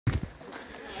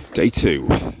Day 2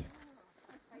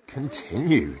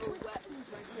 continued.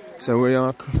 So we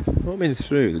are coming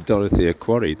through the Dorothea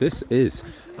Quarry. This is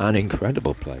an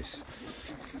incredible place.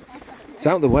 It's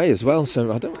out of the way as well,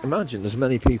 so I don't imagine there's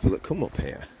many people that come up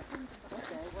here.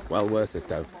 Well worth it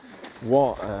though.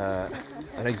 What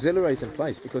an exhilarating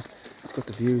place, because it's got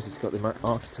the views, it's got the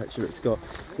architecture, it's got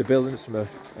the buildings from a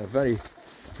very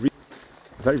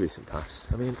recent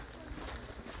past. I mean,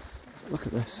 look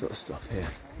at this sort of stuff here.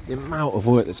 The amount of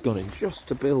work that's gone in just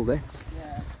to build this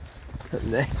and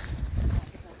this.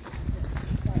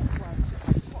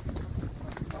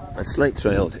 A Slate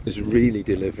Trail is really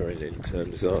delivering in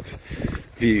terms of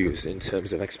views, in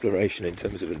terms of exploration, in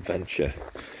terms of adventure,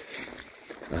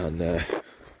 and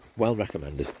well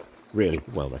recommended, really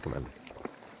well recommended.